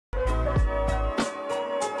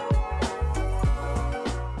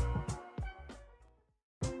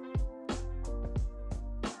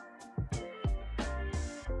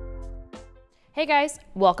Hey guys,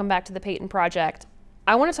 welcome back to the Payton Project.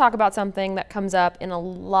 I want to talk about something that comes up in a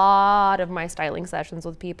lot of my styling sessions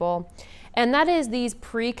with people, and that is these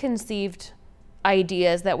preconceived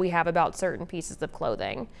ideas that we have about certain pieces of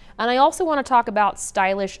clothing. And I also want to talk about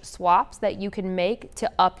stylish swaps that you can make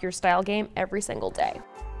to up your style game every single day.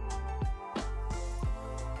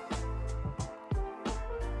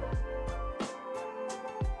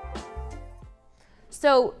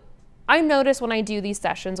 So I notice when I do these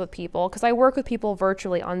sessions with people, because I work with people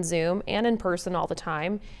virtually on Zoom and in person all the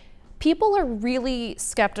time, people are really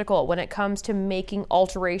skeptical when it comes to making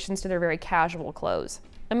alterations to their very casual clothes.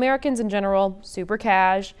 Americans in general, super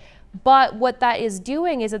cash, but what that is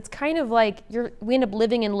doing is it's kind of like we end up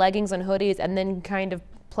living in leggings and hoodies and then kind of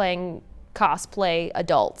playing cosplay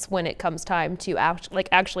adults when it comes time to actually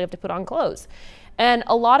have to put on clothes. And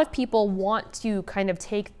a lot of people want to kind of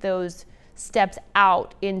take those steps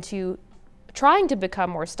out into trying to become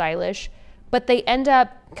more stylish, but they end up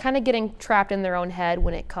kind of getting trapped in their own head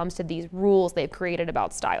when it comes to these rules they've created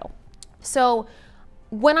about style. So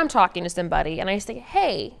when I'm talking to somebody and I say,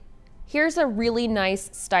 hey, here's a really nice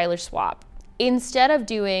stylish swap, instead of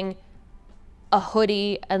doing a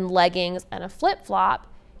hoodie and leggings and a flip-flop,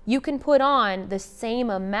 you can put on the same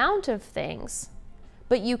amount of things,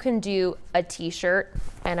 but you can do a t-shirt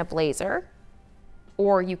and a blazer,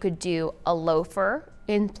 or you could do a loafer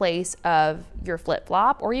in place of your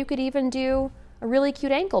flip-flop, or you could even do a really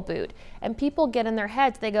cute ankle boot. And people get in their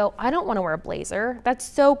heads, they go, I don't want to wear a blazer. That's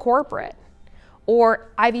so corporate. Or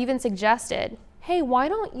I've even suggested, hey, why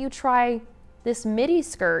don't you try this midi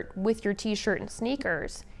skirt with your t-shirt and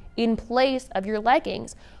sneakers in place of your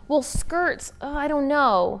leggings? Well, skirts, I don't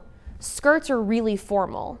know. Skirts are really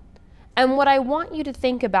formal. And what I want you to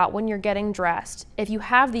think about when you're getting dressed, if you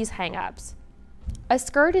have these hang-ups, a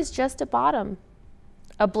skirt is just a bottom.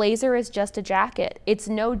 A blazer is just a jacket. It's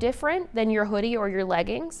no different than your hoodie or your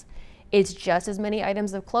leggings. It's just as many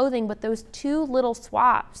items of clothing, but those two little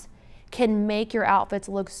swaps can make your outfits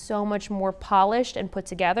look so much more polished and put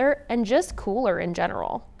together and just cooler in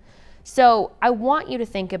general. So I want you to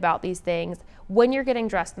think about these things when you're getting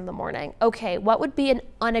dressed in the morning. Okay, what would be an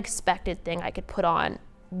unexpected thing I could put on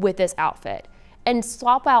with this outfit? And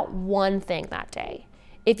swap out one thing that day.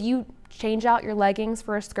 If you change out your leggings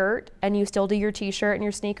for a skirt and you still do your t-shirt and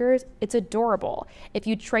your sneakers, it's adorable. If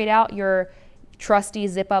you trade out your trusty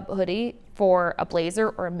zip-up hoodie for a blazer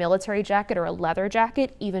or a military jacket or a leather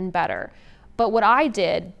jacket, even better. But what I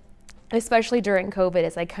did, especially during COVID,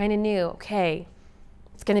 is I kind of knew, okay,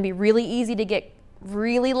 it's going to be really easy to get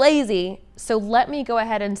really lazy, so let me go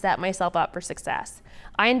ahead and set myself up for success.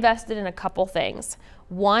 I invested in a couple things.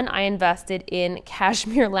 One, I invested in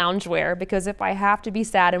cashmere loungewear, because if I have to be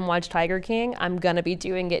sad and watch Tiger King, I'm gonna be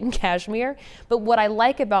doing it in cashmere. But what I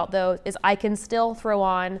like about those is I can still throw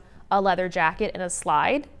on a leather jacket and a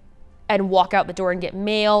slide and walk out the door and get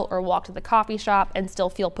mail or walk to the coffee shop and still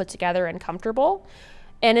feel put together and comfortable.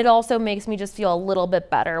 And it also makes me just feel a little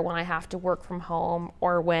bit better when I have to work from home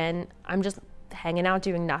or when I'm just hanging out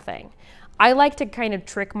doing nothing. I like to kind of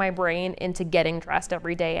trick my brain into getting dressed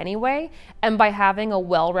every day anyway, and by having a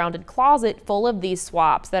well-rounded closet full of these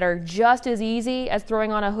swaps that are just as easy as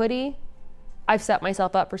throwing on a hoodie, I've set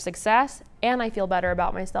myself up for success and I feel better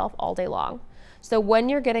about myself all day long. So when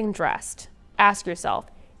you're getting dressed, ask yourself,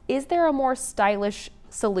 is there a more stylish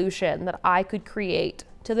solution that I could create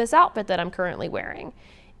to this outfit that I'm currently wearing?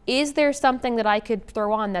 Is there something that I could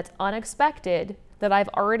throw on that's unexpected that I've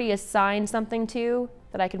already assigned something to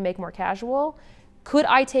that I could make more casual? Could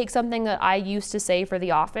I take something that I used to say for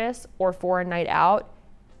the office or for a night out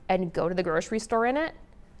and go to the grocery store in it?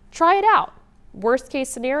 Try it out. Worst case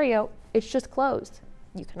scenario, it's just clothes.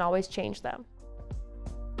 You can always change them.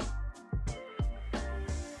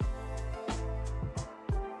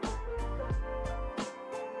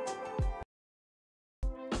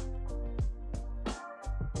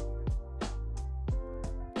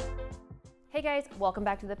 Hey guys, welcome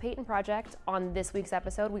back to the Payton Project. On this week's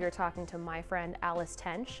episode, we are talking to my friend Alice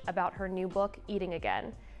Tench about her new book, Eating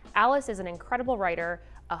Again. Alice is an incredible writer,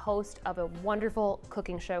 a host of a wonderful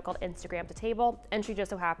cooking show called Instagram to Table, and she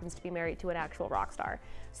just so happens to be married to an actual rock star.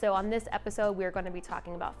 So on this episode, we're going to be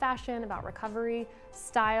talking about fashion, about recovery,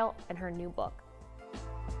 style, and her new book.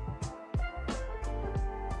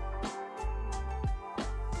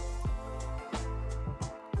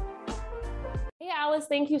 Hey Alice,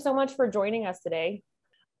 thank you so much for joining us today.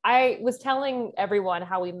 I was telling everyone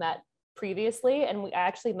how we met previously, and I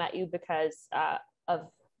actually met you because of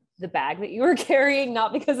the bag that you were carrying,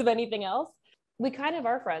 not because of anything else. We kind of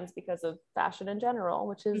are friends because of fashion in general,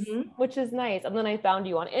 which is nice. And then I found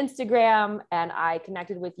you on Instagram and I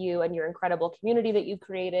connected with you and your incredible community that you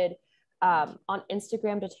created. on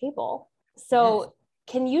Instagram to Table. So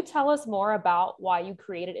can you tell us more about why you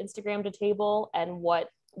created Instagram to Table and what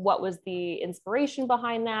was the inspiration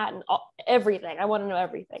behind that and everything? I want to know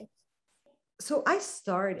everything. So I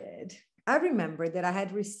remember that I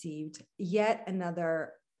had received yet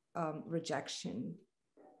another rejection.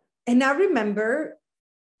 And I remember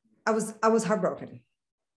I was heartbroken.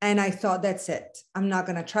 And I thought, that's it. I'm not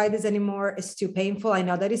going to try this anymore. It's too painful. I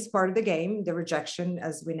know that it's part of the game. The rejection,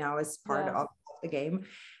 as we know, is part of the game.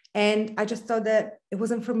 And I just thought that it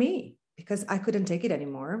wasn't for me because I couldn't take it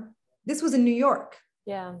anymore. This was in New York.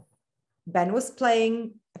 Yeah. Ben was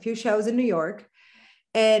playing a few shows in New York.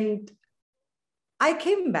 And I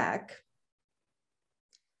came back.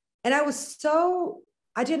 And I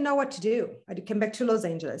didn't know what to do. I came back to Los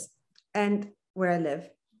Angeles and where I live.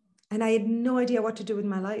 And I had no idea what to do with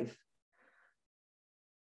my life.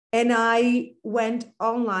 And I went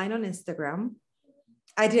online on Instagram.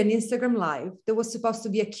 I did an Instagram live. There was supposed to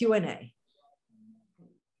be a Q&A.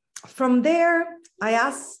 From there, I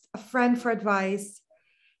asked a friend for advice.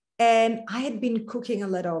 And I had been cooking a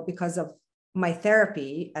little because of my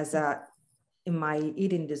therapy in my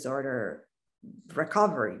eating disorder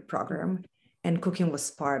recovery program. And cooking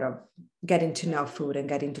was part of getting to know food and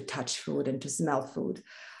getting to touch food and to smell food.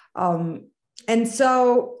 And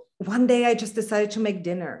so one day I just decided to make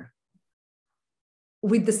dinner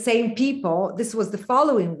with the same people. This was the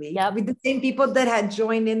following week with the same people that had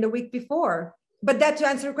joined in the week before. But that, to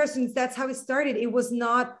answer your questions, that's how it started. It was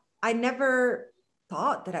not, I never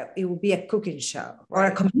thought that it would be a cooking show or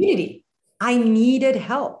a community. I needed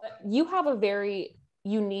help. You have a very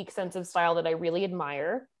unique sense of style that I really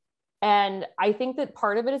admire. And I think that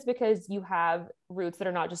part of it is because you have roots that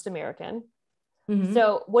are not just American. Mm-hmm.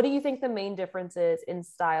 So what do you think the main difference is in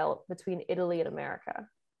style between Italy and America?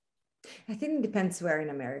 I think it depends where in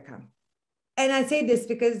America. And I say this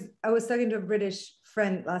because I was talking to a British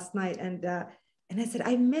friend last night and I said,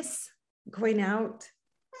 I miss going out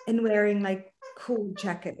and wearing like cool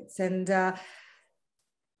jackets. And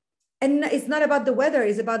it's not about the weather,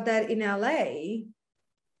 it's about that in LA.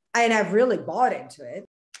 And I've really bought into it.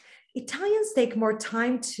 Italians take more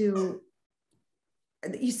time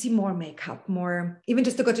you see more makeup, more, even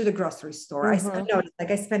just to go to the grocery store. Mm-hmm.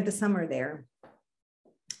 I spent the summer there.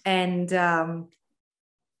 And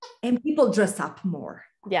people dress up more.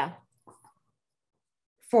 Yeah.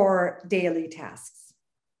 For daily tasks.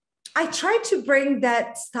 I try to bring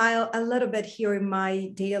that style a little bit here in my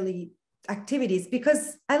daily activities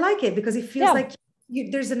because I like it, because it feels like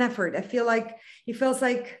there's an effort. I feel like it feels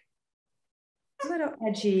like a little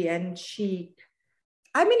edgy and chic.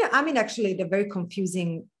 I'm in actually the very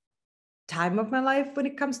confusing time of my life when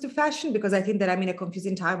it comes to fashion, because I think that I'm in a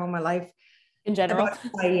confusing time of my life in general.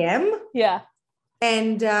 I am. Yeah.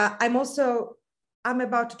 And I'm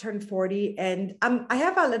about to turn 40 and I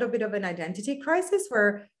have a little bit of an identity crisis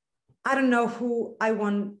where I don't know who I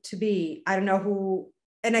want to be. I don't know who,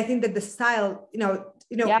 and I think that the style,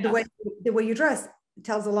 the way you dress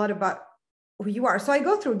tells a lot about who you are. So I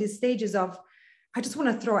go through these stages of, I just want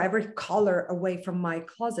to throw every color away from my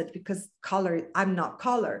closet because I'm not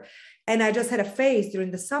color. And I just had a phase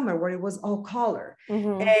during the summer where it was all color.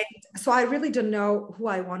 Mm-hmm. And so I really don't know who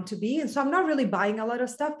I want to be. And so I'm not really buying a lot of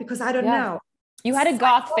stuff because I don't know. You had a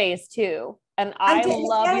goth phase too. And I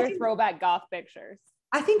love your throwback goth pictures.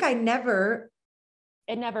 I think it never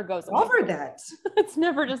goes away. Over that. It's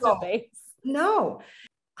never just a phase. No,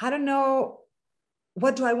 I don't know.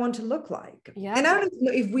 What do I want to look like? Yeah. And I don't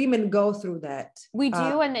know if women go through that. We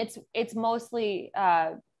do. And it's mostly,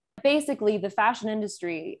 basically the fashion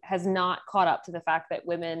industry has not caught up to the fact that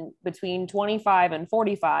women between 25 and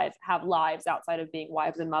 45 have lives outside of being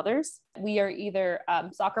wives and mothers. We are either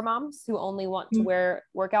soccer moms who only want to wear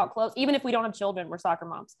workout clothes. Even if we don't have children, we're soccer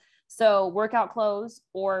moms. So workout clothes,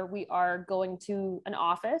 or we are going to an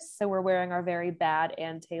office. So we're wearing our very bad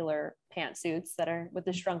Ann Taylor pantsuits that are with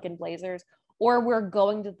the shrunken blazers. Or we're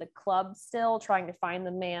going to the club still trying to find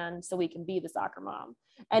the man so we can be the soccer mom.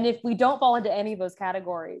 And if we don't fall into any of those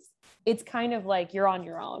categories, it's kind of like you're on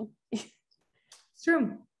your own. It's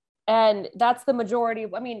true. And that's the majority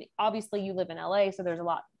of, obviously you live in LA, so there's a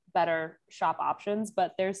lot better shop options,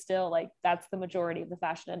 but there's still that's the majority of the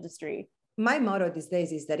fashion industry. My motto these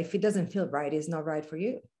days is that if it doesn't feel right, it's not right for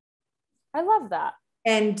you. I love that.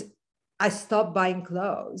 And I stopped buying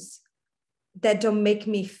clothes that don't make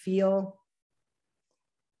me feel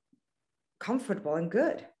comfortable and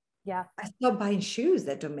good. Yeah. I stopped buying shoes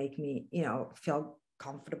that don't make me, feel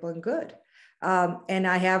comfortable and good. And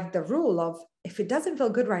I have the rule of, if it doesn't feel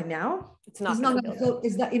good right now, it's not going to feel,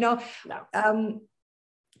 it's not, no.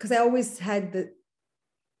 Because I always had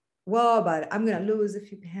whoa, but I'm going to lose a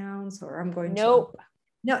few pounds, or I'm going Nope. to,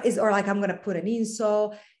 no, it's, or like, I'm going to put an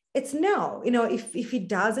insole. It's no, if it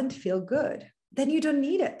doesn't feel good, then you don't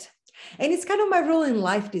need it. And it's kind of my rule in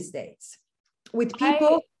life these days with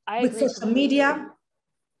people, I with agree social completely. media,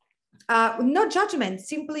 no judgment,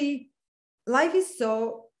 simply life is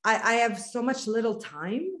so, I have so much little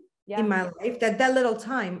time in my life that little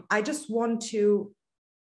time, I just want to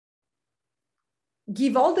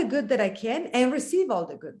give all the good that I can and receive all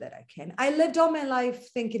the good that I can. I lived all my life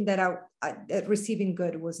thinking that that receiving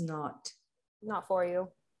good was not for you,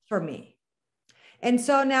 for me. And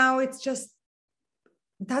so now it's just,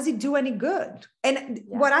 does it do any good? And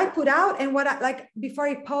what I put out and what I like before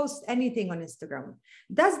I post anything on Instagram,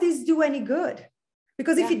 does this do any good?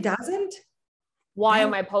 Because if it doesn't, why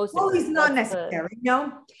am I posting? Well, it's not necessary,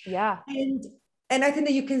 Yeah. And I think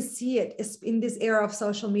that you can see it in this era of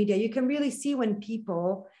social media. You can really see when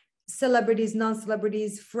people, celebrities,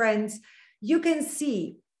 non-celebrities, friends, you can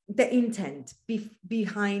see the intent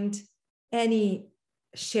behind any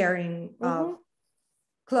sharing of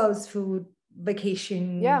clothes, food,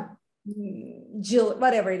 vacation, Jill,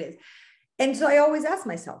 whatever it is. And so I always ask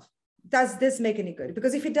myself, does this make any good?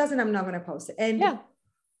 Because if it doesn't, I'm not going to post it. And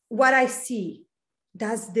what I see,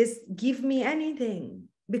 does this give me anything?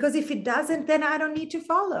 Because if it doesn't, then I don't need to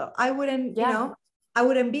follow. I wouldn't, I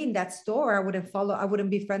wouldn't be in that store. I wouldn't follow. I wouldn't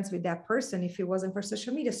be friends with that person if it wasn't for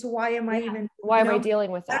social media. So why am I even? Why am I dealing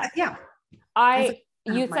with that?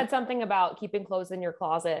 You said something about keeping clothes in your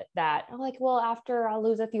closet that I'm like, well, after I'll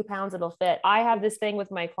lose a few pounds, it'll fit. I have this thing with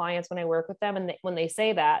my clients when I work with them. And when they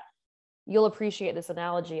say that, you'll appreciate this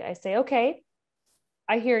analogy. I say, okay,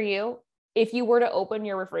 I hear you. If you were to open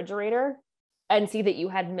your refrigerator and see that you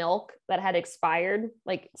had milk that had expired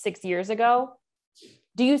like 6 years ago,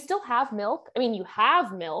 do you still have milk? I mean, you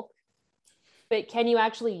have milk, but can you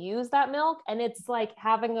actually use that milk? And it's like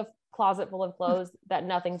having a closet full of clothes that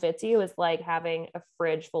nothing fits you is like having a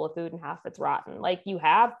fridge full of food and half it's rotten. Like you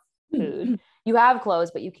have food, you have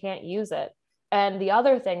clothes, but you can't use it. And the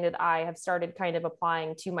other thing that I have started kind of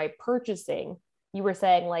applying to my purchasing, you were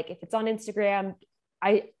saying like, if it's on Instagram,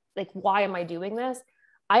 why am I doing this?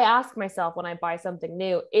 I ask myself when I buy something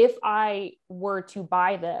new, if I were to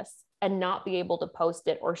buy this and not be able to post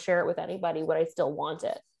it or share it with anybody, would I still want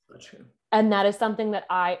it? True. And that is something that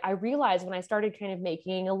I realized when I started kind of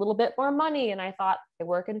making a little bit more money. And I thought, I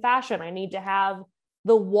work in fashion. I need to have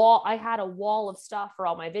the wall. I had a wall of stuff for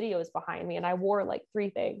all my videos behind me. And I wore like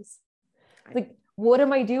 3 things. Like, what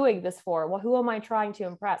am I doing this for? Well, who am I trying to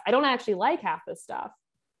impress? I don't actually like half this stuff.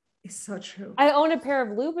 It's so true. I own a pair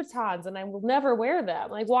of Louboutins and I will never wear them.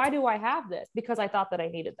 Like, why do I have this? Because I thought that I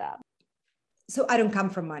needed that. So I don't come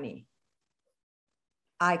from money.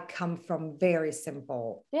 I come from very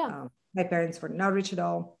simple. My parents were not rich at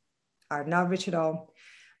all, are not rich at all.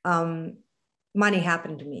 Money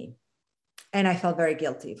happened to me. And I felt very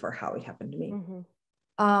guilty for how it happened to me.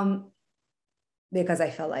 Because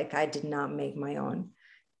I felt like I did not make my own.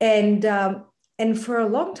 And for a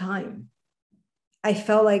long time, I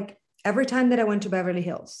felt like every time that I went to Beverly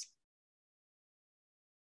Hills,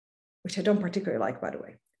 which I don't particularly like, by the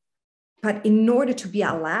way, but in order to be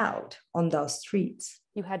allowed on those streets,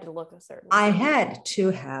 you had to look a certain way. I had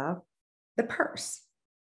to have the purse.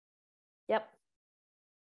 Yep.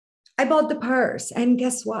 I bought the purse, and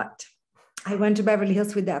guess what? I went to Beverly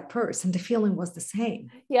Hills with that purse, and the feeling was the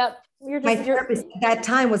same. Yep. My therapist at that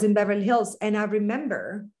time was in Beverly Hills, and I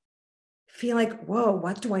remember feeling like, whoa,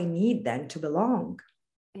 what do I need then to belong?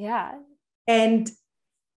 Yeah. And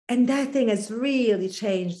that thing has really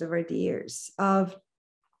changed over the years of,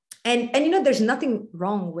 and there's nothing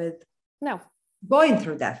wrong with going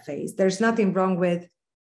through that phase. There's nothing wrong with,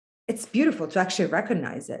 it's beautiful to actually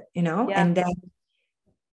recognize it, and then,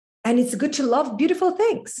 and it's good to love beautiful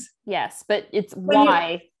things. Yes, but it's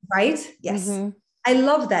why, right? Yes. Mm-hmm. I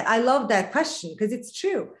love that. I love that question because it's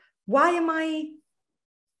true. Why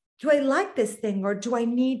do I like this thing, or do I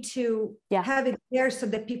need to have it there so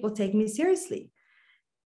that people take me seriously?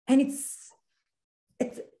 And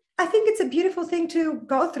I think it's a beautiful thing to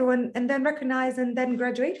go through and then recognize and then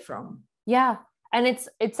graduate from. Yeah. And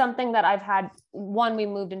it's something that I've had. We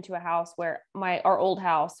moved into a house where our old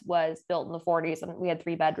house was built in the 40s and we had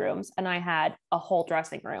 3 bedrooms and I had a whole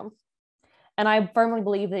dressing room. And I firmly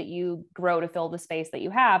believe that you grow to fill the space that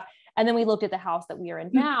you have. And then we looked at the house that we are in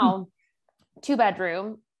now,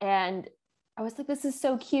 2-bedroom. And I was like, this is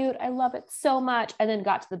so cute. I love it so much. And then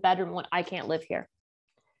got to the bedroom when I can't live here.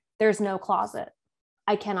 There's no closet.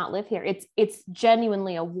 I cannot live here. It's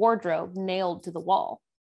genuinely a wardrobe nailed to the wall.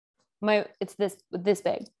 It's this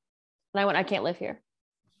big. And I went, I can't live here.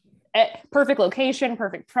 Perfect location,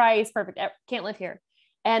 perfect price, perfect, can't live here.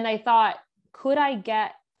 And I thought, could I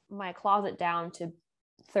get my closet down to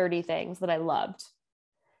 30 things that I loved?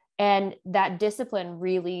 And that discipline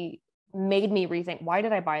really made me rethink, why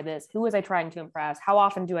did I buy this? Who was I trying to impress? How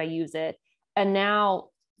often do I use it? And now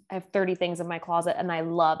I have 30 things in my closet and I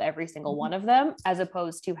love every single one of them, as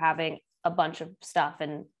opposed to having a bunch of stuff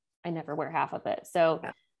and I never wear half of it. So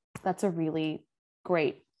that's a really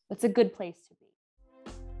great, it's a good place to be.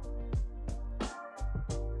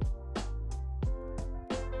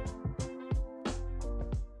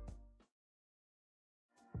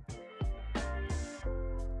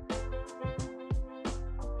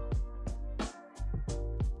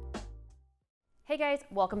 Hey guys,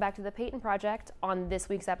 welcome back to the Payton Project. On this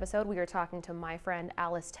week's episode, we are talking to my friend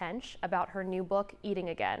Alice Tench about her new book, Eating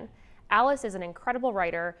Again. Alice is an incredible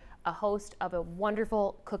writer, a host of a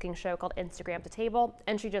wonderful cooking show called Instagram to Table,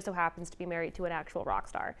 and she just so happens to be married to an actual rock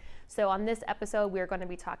star. So on this episode, we are going to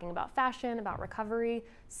be talking about fashion, about recovery,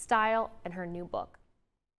 style, and her new book.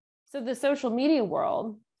 So the social media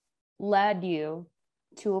world led you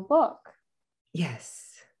to a book. Yes.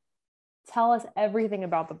 Tell us everything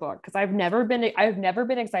about the book, because I've never been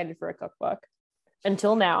excited for a cookbook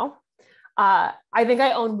until now. I think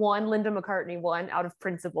I own one Linda McCartney one out of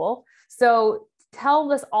principle. So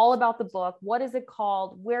tell us all about the book. What is it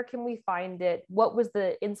called? Where can we find it? What was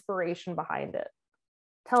the inspiration behind it?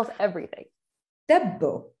 Tell us everything. The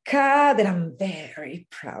book that I'm very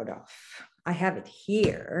proud of. I have it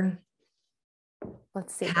here.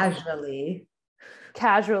 Let's see. Casually. This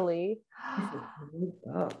is a new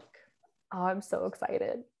book. Oh, I'm so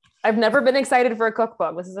excited. I've never been excited for a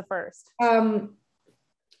cookbook. This is a first.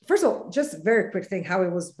 First of all, just a very quick thing, how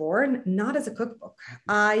it was born, not as a cookbook.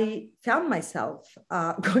 I found myself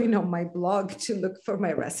going on my blog to look for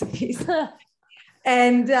my recipes.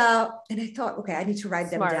 and I thought, okay, I need to write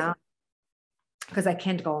them down because I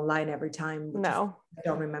can't go online every time. No. I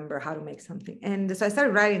don't remember how to make something. And so I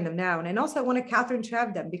started writing them down. And also I wanted Catherine to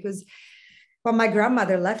have them because what my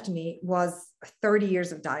grandmother left me was 30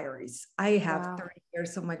 years of diaries. I have 30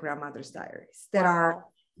 years of my grandmother's diaries that are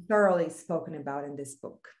thoroughly spoken about in this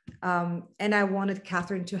book. And I wanted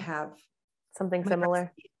Catherine to have something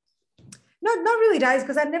similar. Not really diaries,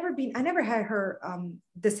 because I never had her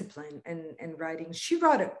discipline in writing. She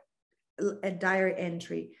wrote a diary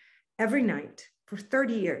entry every night for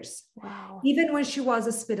 30 years. Wow. Even when she was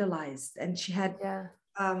hospitalized and she had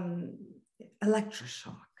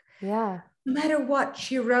electroshock. Yeah. No matter what,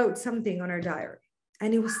 she wrote something on her diary.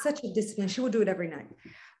 And it was such a discipline. She would do it every night.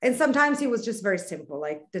 And sometimes it was just very simple.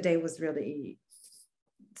 Like the day was really,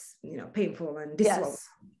 painful and disloyal.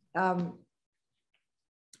 Yes.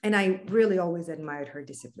 And I really always admired her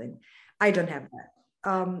discipline. I don't have that.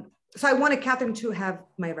 So I wanted Catherine to have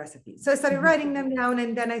my recipes. So I started writing them down.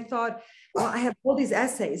 And then I thought, well, I have all these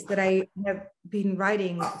essays that I have been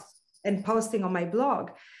writing and posting on my blog.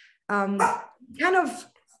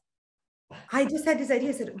 I just had this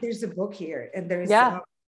idea, said there's a book here and there is, so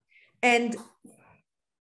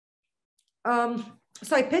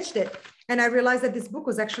I pitched it and I realized that this book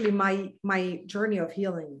was actually my journey of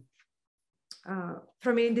healing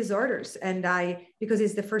from eating disorders. And because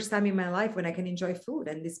it's the first time in my life when I can enjoy food,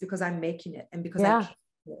 and it's because I'm making it and because I can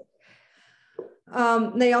do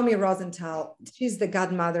it. Naomi Rosenthal, she's the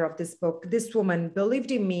godmother of this book. This woman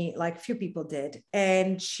believed in me like few people did.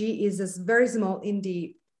 And she is this very small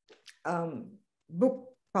indie book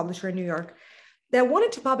publisher in New York that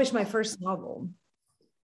wanted to publish my first novel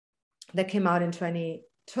that came out in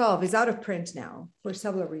 2012. Is out of print now for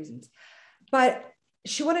several reasons, but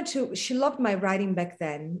she loved my writing back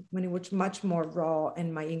then when it was much more raw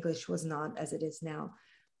and my English was not as it is now.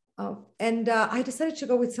 And I decided to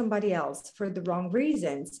go with somebody else for the wrong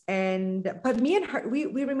reasons. But me and her,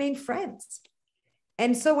 we remained friends.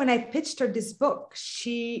 And so when I pitched her this book,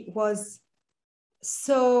 she was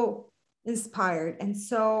so inspired and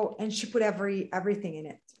she put everything in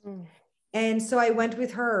it. And so I went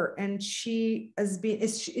with her, and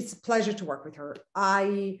it's a pleasure to work with her.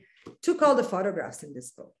 I took all the photographs in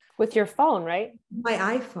this book with your phone, right? My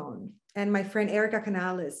iPhone, and my friend Erica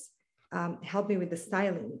Canales helped me with the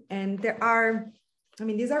styling. And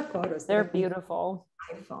these are photos. They're beautiful.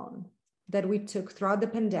 iPhone that we took throughout the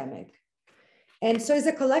pandemic. And so it's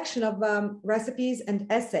a collection of recipes and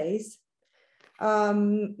essays,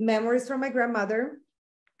 memories from my grandmother,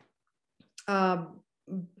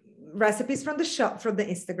 recipes from the show, from the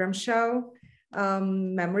Instagram show,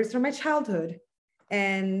 memories from my childhood.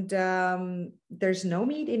 And there's no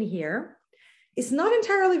meat in here. It's not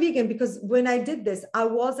entirely vegan because when I did this, I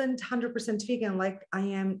wasn't 100% vegan like I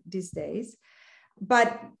am these days,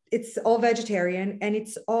 but it's all vegetarian and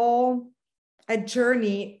it's all a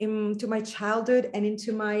journey into my childhood and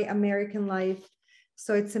into my American life.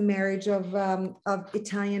 So it's a marriage of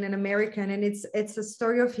Italian and American, and it's a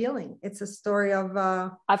story of healing. It's a story of.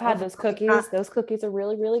 I've had those cookies. Those cookies are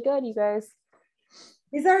really, really good, you guys.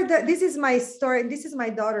 This is my story. This is my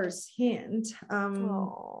daughter's hand,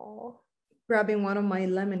 grabbing one of my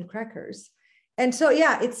lemon crackers. And so,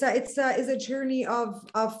 yeah, it's a journey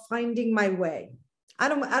of finding my way. I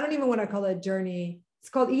don't even want to call it a journey. It's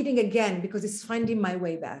called eating again, because it's finding my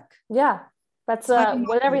way back. Yeah. That's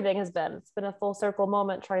what everything has been. It's been a full circle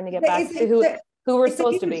moment trying to get back to who we're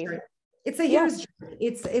supposed to be. It's a hero's journey.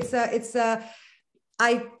 It's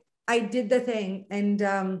I did the thing,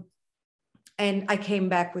 and I came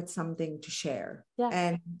back with something to share. Yeah.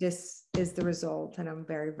 And this is the result, and I'm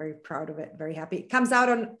very, very proud of it. Very happy. It comes out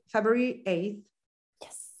on February 8th.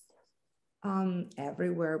 Yes.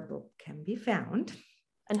 Everywhere book can be found.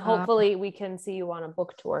 And hopefully we can see you on a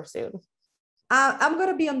book tour soon. I'm going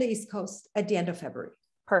to be on the East Coast at the end of February.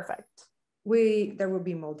 Perfect. There will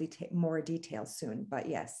be more details soon, but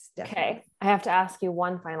yes, definitely. Okay. I have to ask you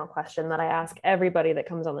one final question that I ask everybody that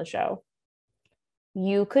comes on the show.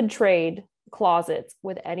 You could trade closets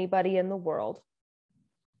with anybody in the world.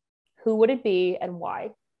 Who would it be and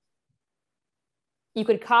why? You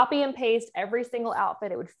could copy and paste every single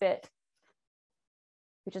outfit. It would fit.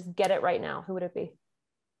 You just get it right now. Who would it be?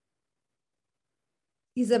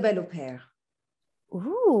 Isabelle Huppert.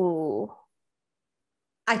 Ooh.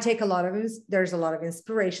 I take there's a lot of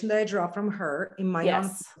inspiration that I draw from her in my own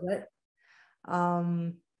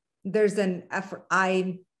closet. There's an effort.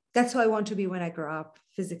 That's who I want to be when I grow up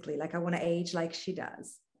physically. Like I want to age like she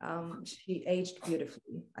does. She aged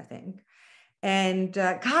beautifully, I think. And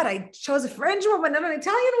God, I chose a French woman, not an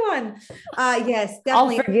Italian one. Yes,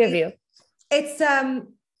 definitely. I'll forgive you. It's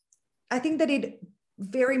I think that it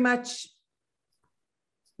very much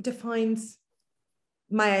defines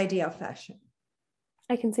my idea of fashion.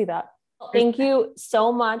 I can see that. Thank you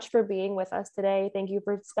so much for being with us today. Thank you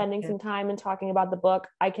for spending some time and talking about the book.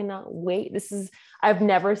 I cannot wait. I've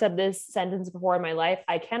never said this sentence before in my life.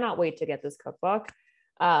 I cannot wait to get this cookbook.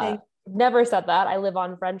 Never said that. I live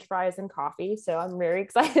on French fries and coffee, so I'm very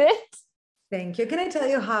excited. Thank you. Can I tell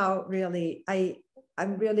you how really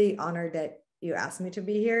I'm really honored that you asked me to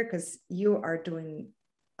be here, because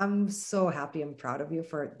I'm so happy and proud of you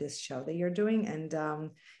for this show that you're doing.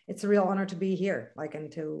 And it's a real honor to be here,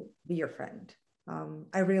 and to be your friend.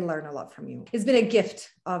 I really learn a lot from you. It's been a gift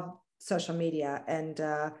of social media and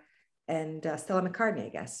Stella McCartney, I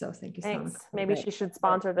guess. So thank you so much. Maybe she should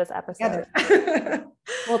sponsor this episode.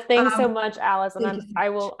 Well, thanks so much, Alice. And I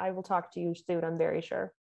will talk to you soon, I'm very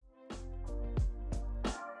sure.